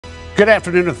Good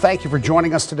afternoon and thank you for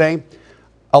joining us today.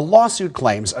 A lawsuit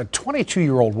claims a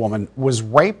 22-year-old woman was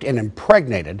raped and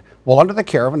impregnated while under the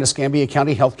care of an Escambia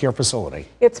County healthcare facility.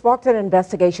 It sparked an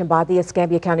investigation by the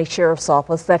Escambia County Sheriff's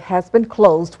Office that has been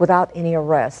closed without any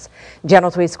arrests. Channel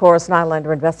 3's Chorus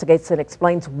Nylander investigates and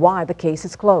explains why the case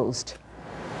is closed.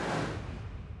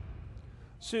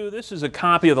 Sue, this is a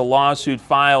copy of the lawsuit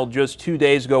filed just 2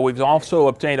 days ago. We've also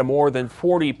obtained a more than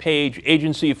 40-page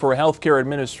Agency for Healthcare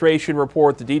Administration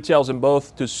report. The details in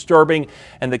both disturbing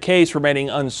and the case remaining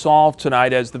unsolved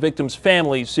tonight as the victim's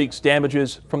family seeks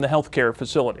damages from the healthcare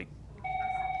facility.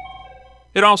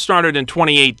 It all started in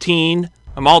 2018.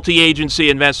 A multi-agency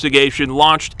investigation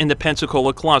launched in the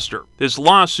Pensacola cluster. This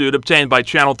lawsuit, obtained by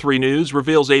Channel 3 News,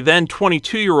 reveals a then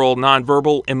 22-year-old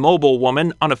nonverbal, immobile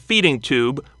woman on a feeding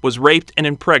tube was raped and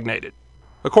impregnated.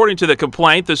 According to the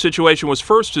complaint, the situation was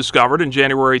first discovered in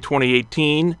January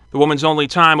 2018. The woman's only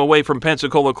time away from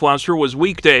Pensacola cluster was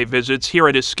weekday visits here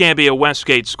at Escambia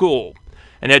Westgate School,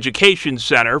 an education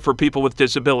center for people with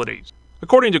disabilities.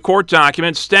 According to court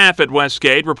documents, staff at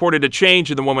Westgate reported a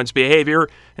change in the woman's behavior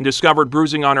and discovered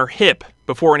bruising on her hip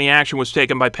before any action was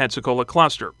taken by Pensacola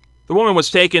cluster. The woman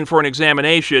was taken for an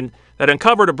examination that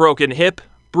uncovered a broken hip,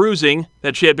 bruising,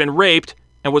 that she had been raped,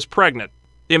 and was pregnant.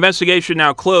 The investigation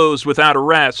now closed without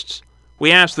arrests.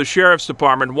 We asked the Sheriff's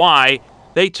Department why.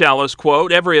 They tell us,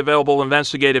 quote, every available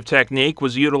investigative technique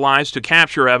was utilized to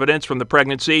capture evidence from the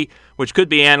pregnancy, which could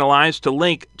be analyzed to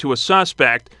link to a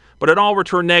suspect, but it all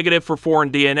returned negative for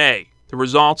foreign DNA. The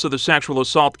results of the sexual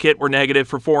assault kit were negative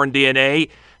for foreign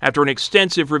DNA after an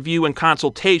extensive review and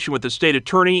consultation with the state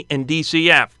attorney and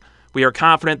DCF. We are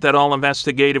confident that all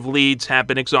investigative leads have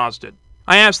been exhausted.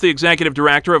 I asked the executive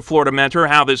director of Florida Mentor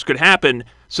how this could happen,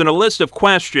 sent a list of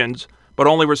questions, but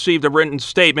only received a written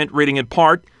statement reading in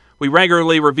part, we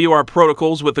regularly review our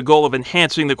protocols with the goal of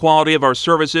enhancing the quality of our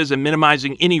services and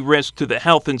minimizing any risk to the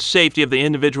health and safety of the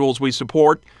individuals we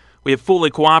support. We have fully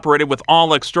cooperated with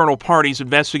all external parties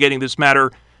investigating this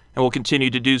matter and will continue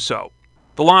to do so.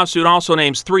 The lawsuit also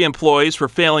names 3 employees for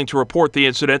failing to report the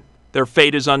incident. Their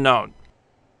fate is unknown.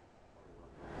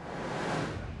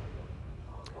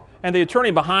 And the attorney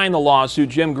behind the lawsuit,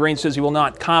 Jim Green, says he will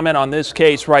not comment on this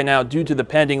case right now due to the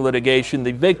pending litigation.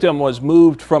 The victim was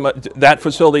moved from that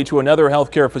facility to another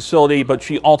healthcare facility, but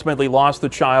she ultimately lost the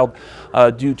child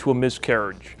due to a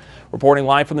miscarriage. Reporting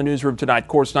live from the newsroom tonight,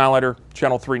 Chorus Nylander,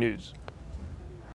 Channel 3 News.